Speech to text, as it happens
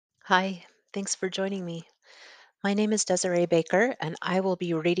Hi, thanks for joining me. My name is Desiree Baker, and I will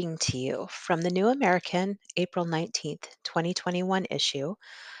be reading to you from the New American, April 19th, 2021 issue,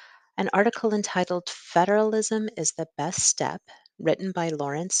 an article entitled Federalism is the Best Step, written by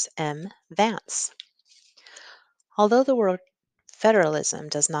Lawrence M. Vance. Although the word federalism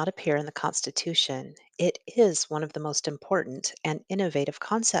does not appear in the Constitution, it is one of the most important and innovative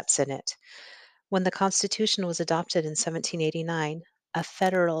concepts in it. When the Constitution was adopted in 1789, a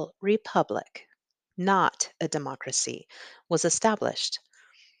federal republic, not a democracy, was established.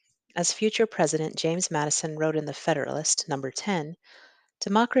 As future President James Madison wrote in The Federalist, number 10,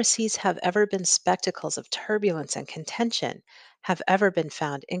 democracies have ever been spectacles of turbulence and contention, have ever been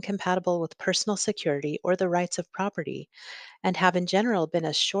found incompatible with personal security or the rights of property, and have in general been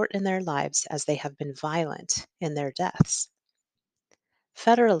as short in their lives as they have been violent in their deaths.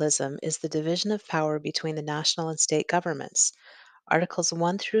 Federalism is the division of power between the national and state governments. Articles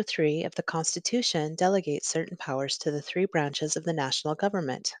 1 through 3 of the Constitution delegate certain powers to the three branches of the national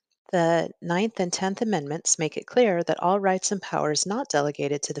government. The Ninth and Tenth Amendments make it clear that all rights and powers not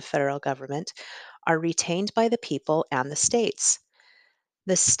delegated to the federal government are retained by the people and the states.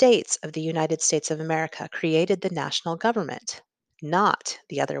 The states of the United States of America created the national government, not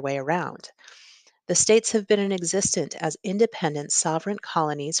the other way around. The states have been in existence as independent sovereign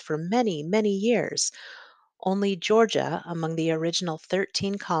colonies for many, many years. Only Georgia, among the original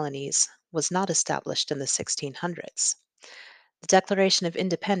 13 colonies, was not established in the 1600s. The Declaration of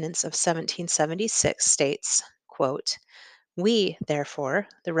Independence of 1776 states, quote, "We, therefore,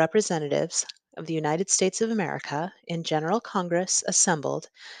 the representatives of the United States of America, in General Congress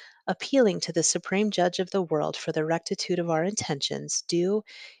assembled, appealing to the Supreme Judge of the world for the rectitude of our intentions, do,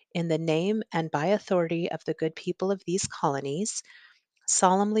 in the name and by authority of the good people of these colonies,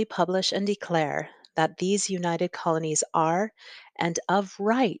 solemnly publish and declare that these united colonies are, and of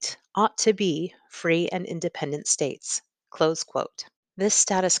right ought to be, free and independent states." Close quote. This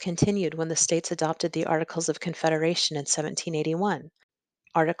status continued when the states adopted the Articles of Confederation in 1781.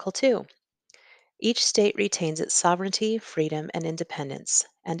 Article 2. Each state retains its sovereignty, freedom, and independence,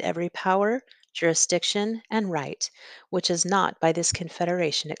 and every power, jurisdiction, and right which is not by this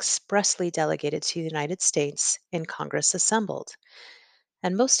Confederation expressly delegated to the United States in Congress assembled.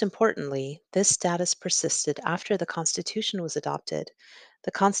 And most importantly, this status persisted after the Constitution was adopted.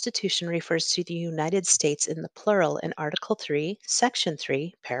 The Constitution refers to the United States in the plural in Article 3, Section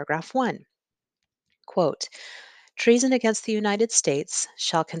 3, Paragraph 1. Quote, "Treason against the United States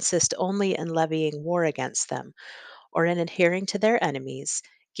shall consist only in levying war against them, or in adhering to their enemies,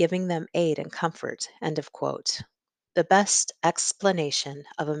 giving them aid and comfort." End of quote. The best explanation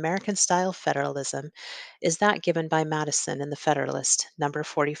of American style federalism is that given by Madison in the Federalist, number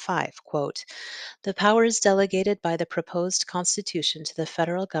 45. Quote, "The powers delegated by the proposed Constitution to the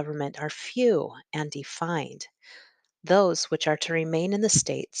federal government are few and defined. Those which are to remain in the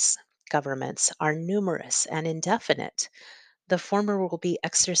states governments are numerous and indefinite. The former will be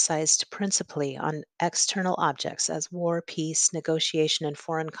exercised principally on external objects as war, peace, negotiation, and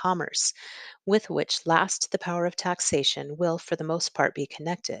foreign commerce, with which last the power of taxation will for the most part be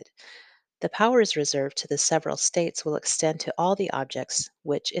connected. The powers reserved to the several states will extend to all the objects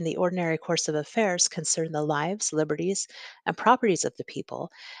which, in the ordinary course of affairs, concern the lives, liberties, and properties of the people,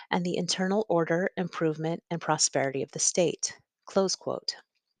 and the internal order, improvement, and prosperity of the state." Close quote.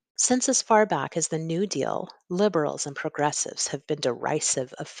 Since as far back as the New Deal, liberals and progressives have been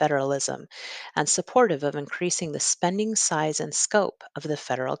derisive of federalism and supportive of increasing the spending size and scope of the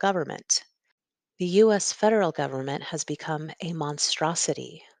federal government. The U.S. federal government has become a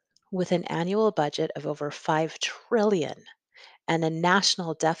monstrosity with an annual budget of over 5 trillion and a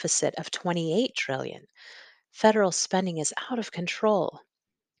national deficit of 28 trillion. Federal spending is out of control.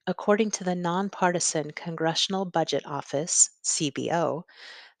 According to the nonpartisan Congressional Budget Office, CBO,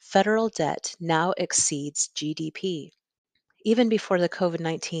 federal debt now exceeds GDP. Even before the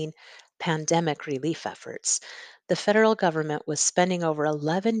COVID-19 pandemic relief efforts, the federal government was spending over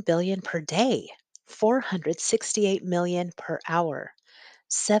 11 billion per day, 468 million per hour,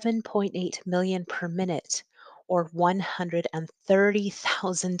 7.8 million per minute, or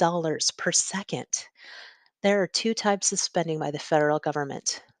 $130,000 per second. There are two types of spending by the federal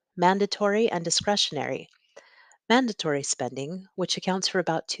government: mandatory and discretionary. Mandatory spending, which accounts for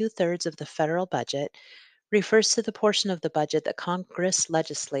about two-thirds of the federal budget, refers to the portion of the budget that Congress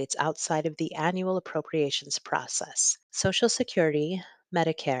legislates outside of the annual appropriations process. Social Security,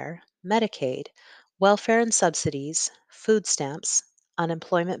 Medicare, Medicaid, welfare and subsidies, food stamps,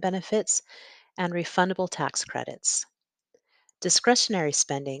 unemployment benefits, and refundable tax credits. Discretionary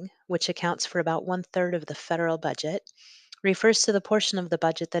spending, which accounts for about one third of the federal budget, refers to the portion of the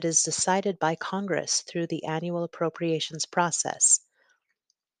budget that is decided by Congress through the annual appropriations process.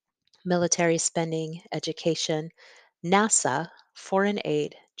 Military spending, education, NASA, foreign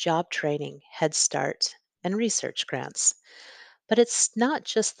aid, job training, Head Start, and research grants. But it's not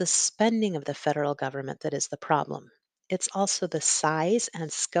just the spending of the federal government that is the problem. It's also the size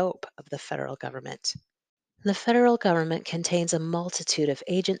and scope of the federal government. The federal government contains a multitude of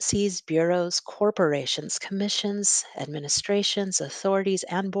agencies, bureaus, corporations, commissions, administrations, authorities,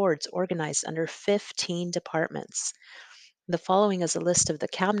 and boards organized under 15 departments. The following is a list of the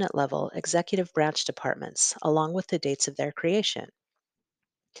cabinet level executive branch departments, along with the dates of their creation: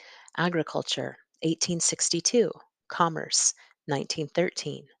 Agriculture, 1862; Commerce,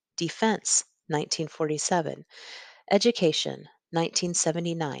 1913; Defense, 1947; Education,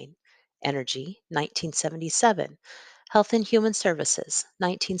 1979; Energy, 1977; Health and Human Services,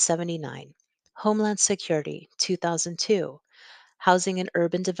 1979; Homeland Security, 2002; Housing and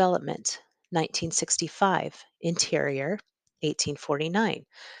Urban Development, 1965; Interior, 1849;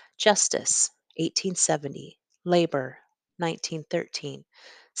 Justice, 1870; Labor, 1913;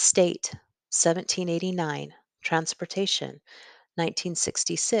 State, 1789; Transportation,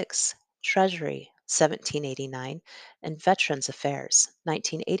 1966; Treasury, 1789; and Veterans Affairs,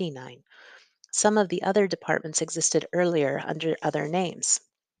 1989. Some of the other departments existed earlier under other names.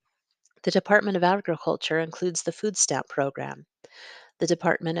 The Department of Agriculture includes the Food Stamp Program. The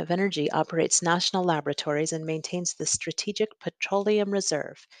Department of Energy operates national laboratories and maintains the Strategic Petroleum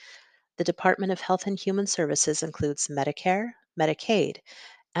Reserve. The Department of Health and Human Services includes Medicare, Medicaid,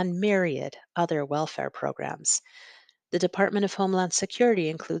 and myriad other welfare programs. The Department of Homeland Security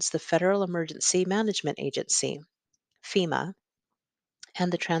includes the Federal Emergency Management Agency, FEMA, and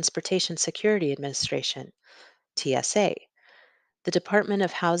the Transportation Security Administration, TSA. The Department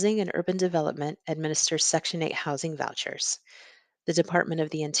of Housing and Urban Development administers Section 8 housing vouchers. The Department of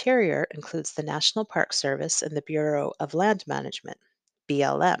the Interior includes the National Park Service and the Bureau of Land Management,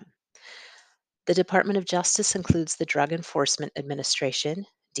 BLM. The Department of Justice includes the Drug Enforcement Administration,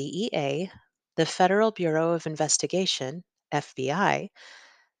 DEA, the Federal Bureau of Investigation, FBI,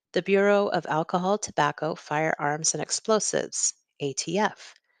 the Bureau of Alcohol, Tobacco, Firearms, and Explosives,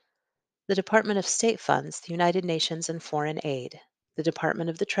 ATF, the Department of State funds the United Nations and foreign aid. The Department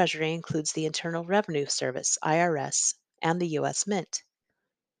of the Treasury includes the Internal Revenue Service, IRS, and the U.S. Mint.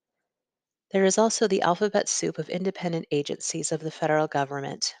 There is also the alphabet soup of independent agencies of the federal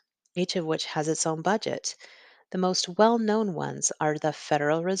government, each of which has its own budget. The most well known ones are the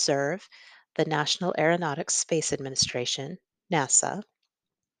Federal Reserve, the National Aeronautics Space Administration, NASA,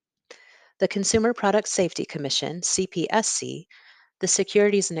 the Consumer Product Safety Commission, CPSC, the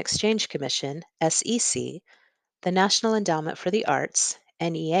Securities and Exchange Commission, SEC, the National Endowment for the Arts,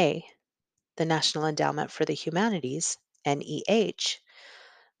 NEA, the National Endowment for the Humanities, NEH,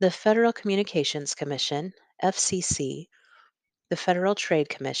 the Federal Communications Commission, FCC, the Federal Trade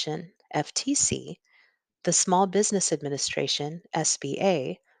Commission, FTC, the Small Business Administration,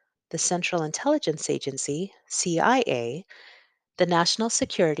 SBA, the Central Intelligence Agency, CIA, the National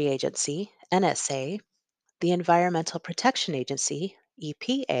Security Agency, NSA, the Environmental Protection Agency,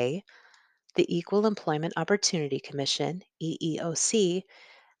 EPA, the Equal Employment Opportunity Commission, EEOC,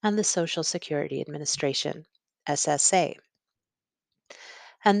 and the Social Security Administration, SSA.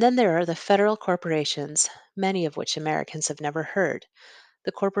 And then there are the federal corporations, many of which Americans have never heard: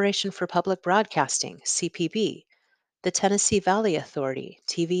 the Corporation for Public Broadcasting, CPB, the Tennessee Valley Authority,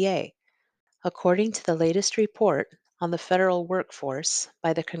 TVA. According to the latest report on the federal workforce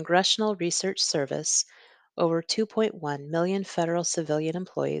by the Congressional Research Service, over 2.1 million federal civilian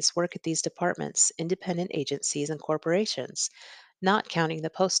employees work at these departments, independent agencies, and corporations, not counting the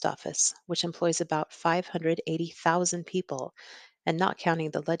post office, which employs about 580,000 people, and not counting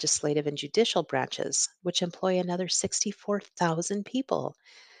the legislative and judicial branches, which employ another 64,000 people.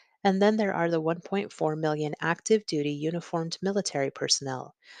 And then there are the 1.4 million active duty uniformed military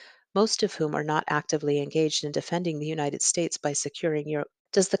personnel, most of whom are not actively engaged in defending the United States by securing Europe.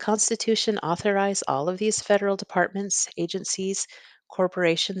 Does the Constitution authorize all of these federal departments, agencies,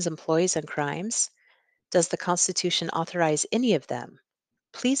 corporations, employees, and crimes? Does the Constitution authorize any of them?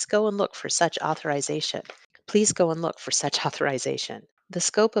 Please go and look for such authorization. Please go and look for such authorization. The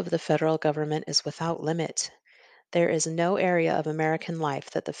scope of the federal government is without limit. There is no area of American life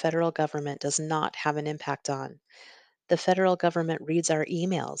that the federal government does not have an impact on. The federal government reads our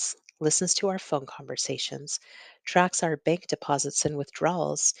emails, listens to our phone conversations, tracks our bank deposits and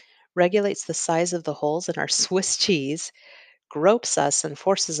withdrawals, regulates the size of the holes in our Swiss cheese, gropes us and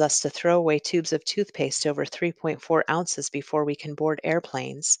forces us to throw away tubes of toothpaste over 3.4 ounces before we can board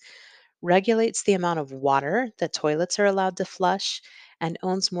airplanes, regulates the amount of water that toilets are allowed to flush, and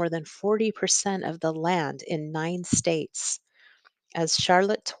owns more than 40% of the land in 9 states. As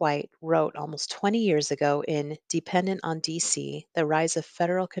Charlotte Twite wrote almost 20 years ago in Dependent on DC: The Rise of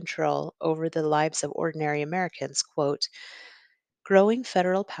Federal Control Over the Lives of Ordinary Americans, quote, growing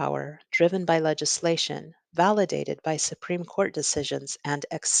federal power, driven by legislation, validated by Supreme Court decisions, and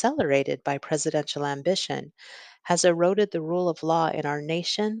accelerated by presidential ambition, has eroded the rule of law in our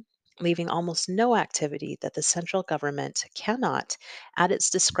nation, leaving almost no activity that the central government cannot, at its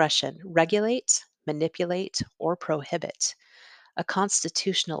discretion, regulate, manipulate, or prohibit. A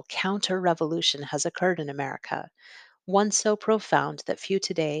constitutional counter revolution has occurred in America, one so profound that few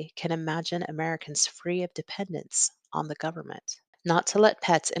today can imagine Americans free of dependence on the government. Not to let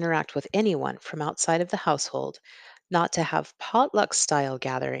pets interact with anyone from outside of the household, not to have potluck style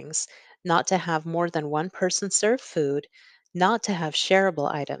gatherings, not to have more than one person serve food, not to have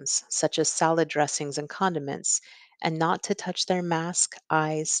shareable items such as salad dressings and condiments, and not to touch their mask,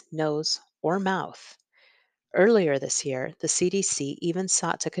 eyes, nose, or mouth. Earlier this year, the CDC even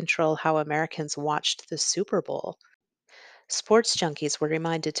sought to control how Americans watched the Super Bowl. Sports junkies were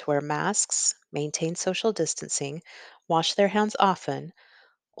reminded to wear masks, maintain social distancing, wash their hands often,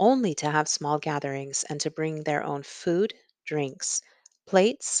 only to have small gatherings and to bring their own food, drinks,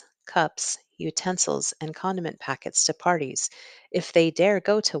 plates, cups, utensils, and condiment packets to parties if they dare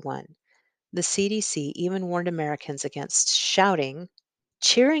go to one. The CDC even warned Americans against shouting,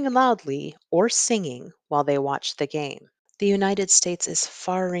 cheering loudly, or singing while they watched the game. The United States is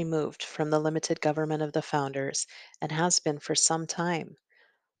far removed from the limited government of the founders and has been for some time.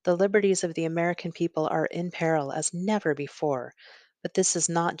 The liberties of the American people are in peril as never before, but this is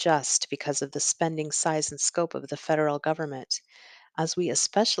not just because of the spending size and scope of the federal government. As we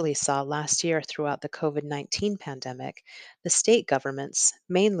especially saw last year throughout the COVID-19 pandemic, the state governments,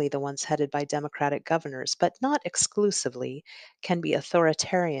 mainly the ones headed by Democratic governors, but not exclusively, can be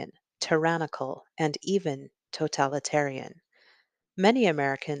authoritarian, tyrannical, and even totalitarian. Many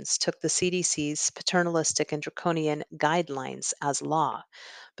Americans took the CDC's paternalistic and draconian guidelines as law,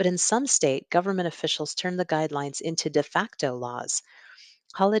 but in some state, government officials turned the guidelines into de facto laws.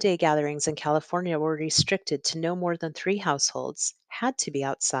 Holiday gatherings in California were restricted to no more than 3 households, had to be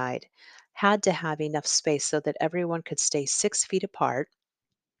outside, had to have enough space so that everyone could stay 6 feet apart,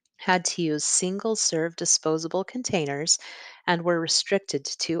 had to use single serve disposable containers, and were restricted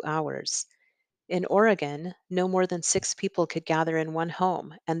to 2 hours. In Oregon, no more than 6 people could gather in one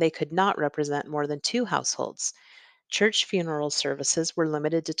home, and they could not represent more than 2 households. Church funeral services were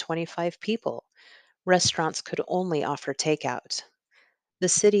limited to 25 people. Restaurants could only offer takeout. The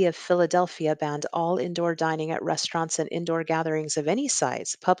city of Philadelphia banned all indoor dining at restaurants and indoor gatherings of any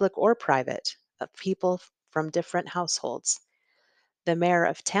size, public or private, of people from different households. The mayor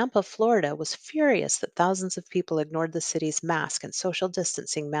of Tampa, Florida, was furious that thousands of people ignored the city's mask and social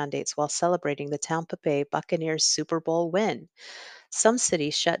distancing mandates while celebrating the Tampa Bay Buccaneers Super Bowl win. Some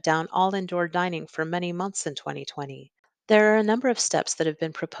cities shut down all indoor dining for many months in 2020. There are a number of steps that have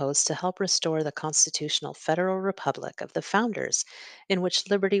been proposed to help restore the constitutional federal republic of the founders, in which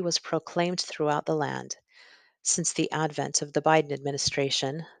liberty was proclaimed throughout the land. Since the advent of the Biden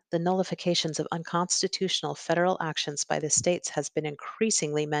administration, the nullifications of unconstitutional federal actions by the states has been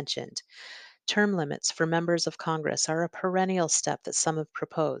increasingly mentioned. Term limits for members of Congress are a perennial step that some have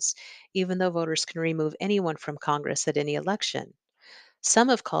proposed, even though voters can remove anyone from Congress at any election. Some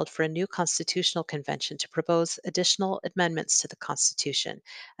have called for a new constitutional convention to propose additional amendments to the Constitution,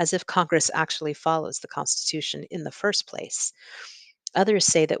 as if Congress actually follows the Constitution in the first place. Others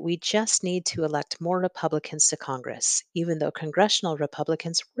say that we just need to elect more Republicans to Congress, even though congressional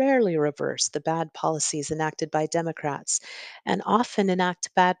Republicans rarely reverse the bad policies enacted by Democrats and often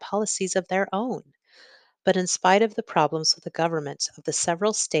enact bad policies of their own. But in spite of the problems with the government of the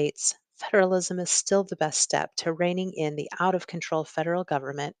several states, federalism is still the best step to reining in the out of control federal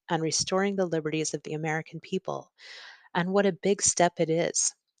government and restoring the liberties of the American people. And what a big step it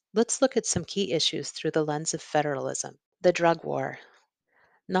is. Let's look at some key issues through the lens of federalism. The drug war.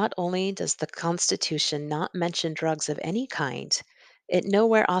 Not only does the Constitution not mention drugs of any kind, it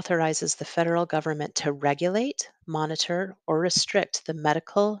nowhere authorizes the federal government to regulate, monitor, or restrict the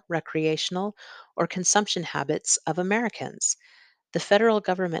medical, recreational, or consumption habits of Americans. The federal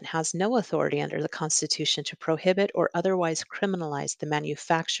government has no authority under the Constitution to prohibit or otherwise criminalize the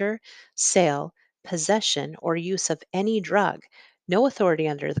manufacture, sale, possession, or use of any drug. No authority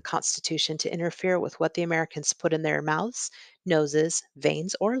under the Constitution to interfere with what the Americans put in their mouths, noses,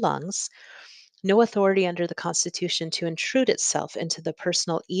 veins, or lungs. No authority under the Constitution to intrude itself into the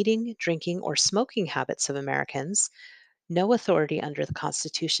personal eating, drinking, or smoking habits of Americans. no authority under the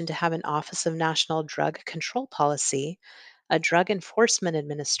Constitution to have an Office of National Drug Control Policy, a Drug Enforcement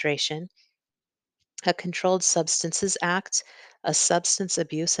Administration, a Controlled Substances Act, a Substance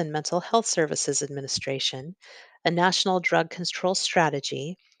Abuse and Mental Health Services Administration, a National Drug Control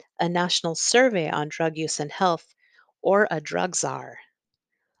Strategy, a National Survey on Drug Use and Health, or a drug czar.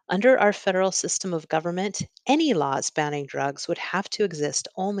 Under our federal system of government, any laws banning drugs would have to exist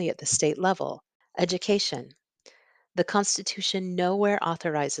only at the state level. Education. The Constitution nowhere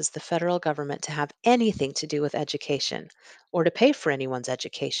authorizes the federal government to have anything to do with education or to pay for anyone's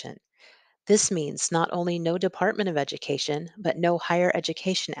education. This means not only no Department of Education, but no Higher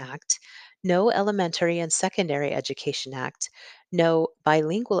Education Act, no Elementary and Secondary Education Act, no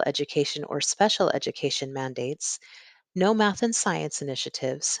bilingual education or special education mandates, no math and science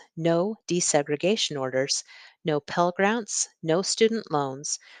initiatives, no desegregation orders, no Pell Grants, no student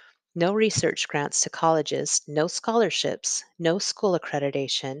loans, no research grants to colleges, no scholarships, no school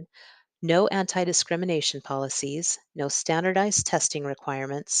accreditation, no anti discrimination policies, no standardized testing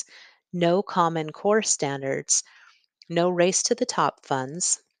requirements, no Common Core standards, no Race to the Top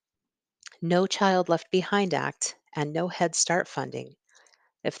funds, no Child Left Behind Act, and no Head Start funding.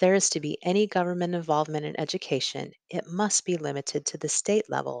 If there is to be any government involvement in education, it must be limited to the state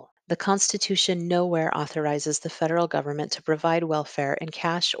level. The Constitution nowhere authorizes the federal government to provide welfare in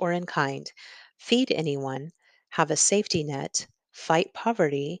cash or in kind, feed anyone, have a safety net, fight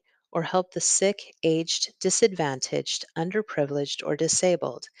poverty, or help the sick, aged, disadvantaged, underprivileged, or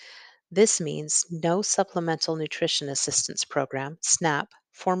disabled. This means no Supplemental Nutrition Assistance Program, SNAP,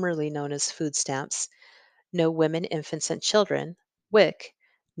 formerly known as food stamps, no Women, Infants, and Children, WIC,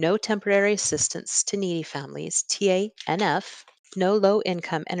 no Temporary Assistance to Needy Families, TANF, no Low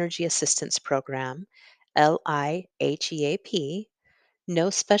Income Energy Assistance Program, LIHEAP, no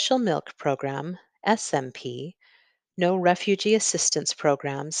Special Milk Program, SMP, no Refugee Assistance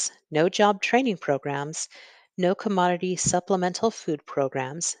Programs, no Job Training Programs, no Commodity Supplemental Food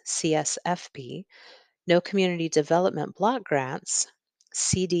Programs, CSFP, no Community Development Block Grants,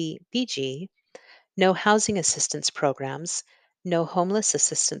 CDBG, no housing assistance programs, no homeless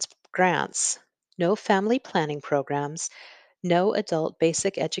assistance grants, no family planning programs, no adult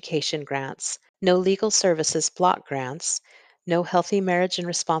basic education grants, no legal services block grants, no healthy marriage and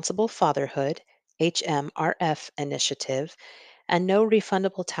responsible fatherhood HMRF initiative, and no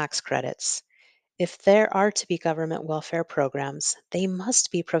refundable tax credits. If there are to be government welfare programs, they must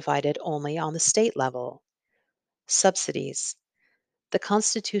be provided only on the state level. Subsidies. The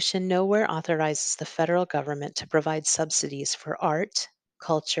Constitution nowhere authorizes the federal government to provide subsidies for art,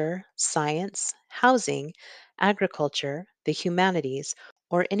 culture, science, housing, agriculture, the humanities,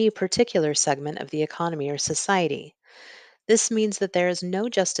 or any particular segment of the economy or society. This means that there is no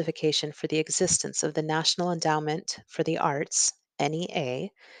justification for the existence of the National Endowment for the Arts, NEA,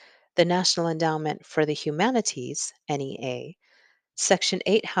 the National Endowment for the Humanities, NEA, Section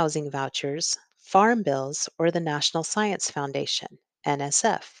 8 housing vouchers, farm bills, or the National Science Foundation,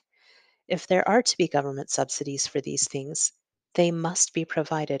 NSF. If there are to be government subsidies for these things, they must be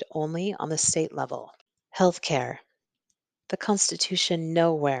provided only on the state level. Healthcare. The Constitution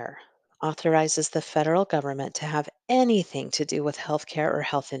nowhere authorizes the federal government to have anything to do with healthcare or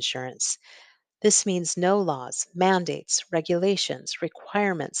health insurance. This means no laws, mandates, regulations,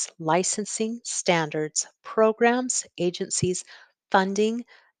 requirements, licensing, standards, programs, agencies, funding,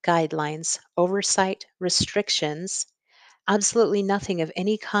 guidelines, oversight, restrictions, absolutely nothing of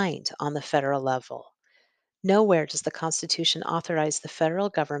any kind on the federal level. Nowhere does the Constitution authorize the federal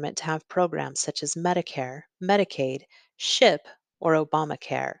government to have programs such as Medicare, Medicaid, SHIP, or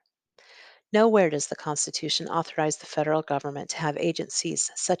Obamacare. Nowhere does the Constitution authorize the federal government to have agencies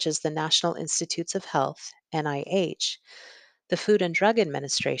such as the National Institutes of Health, NIH, the Food and Drug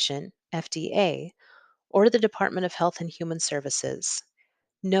Administration, FDA, or the Department of Health and Human Services.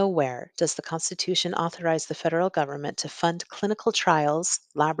 Nowhere does the Constitution authorize the federal government to fund clinical trials,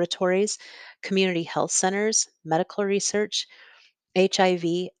 laboratories, community health centers, medical research,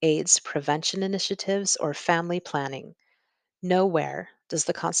 HIV/AIDS prevention initiatives, or family planning. Nowhere does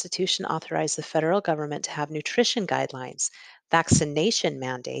the Constitution authorize the federal government to have nutrition guidelines, vaccination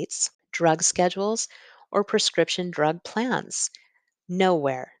mandates, drug schedules, or prescription drug plans.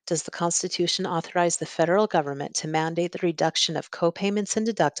 Nowhere does the Constitution authorize the federal government to mandate the reduction of copayments and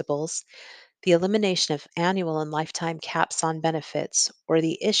deductibles, the elimination of annual and lifetime caps on benefits, or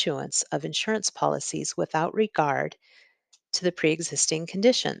the issuance of insurance policies without regard to the pre existing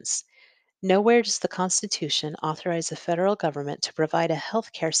conditions. Nowhere does the Constitution authorize the federal government to provide a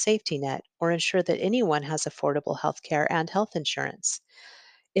healthcare safety net or ensure that anyone has affordable health care and health insurance.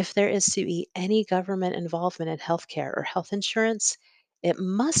 If there is to be any government involvement in healthcare or health insurance, it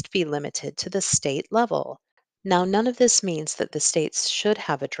must be limited to the state level. Now, none of this means that the states should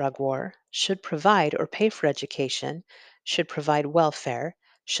have a drug war, should provide or pay for education, should provide welfare,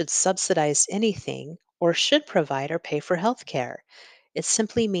 should subsidize anything, or should provide or pay for health care. It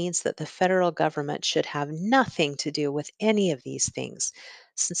simply means that the federal government should have nothing to do with any of these things,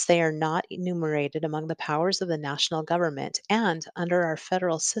 since they are not enumerated among the powers of the national government and, under our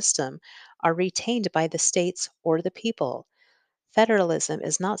federal system, are retained by the states or the people. Federalism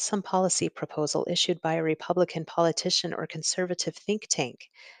is not some policy proposal issued by a Republican politician or conservative think tank.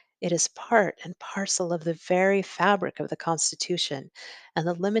 It is part and parcel of the very fabric of the Constitution and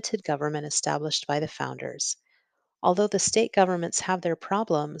the limited government established by the founders. Although the state governments have their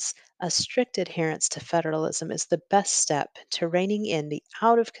problems, a strict adherence to federalism is the best step to reining in the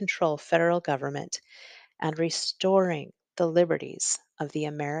out of control federal government and restoring the liberties of the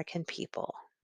American people.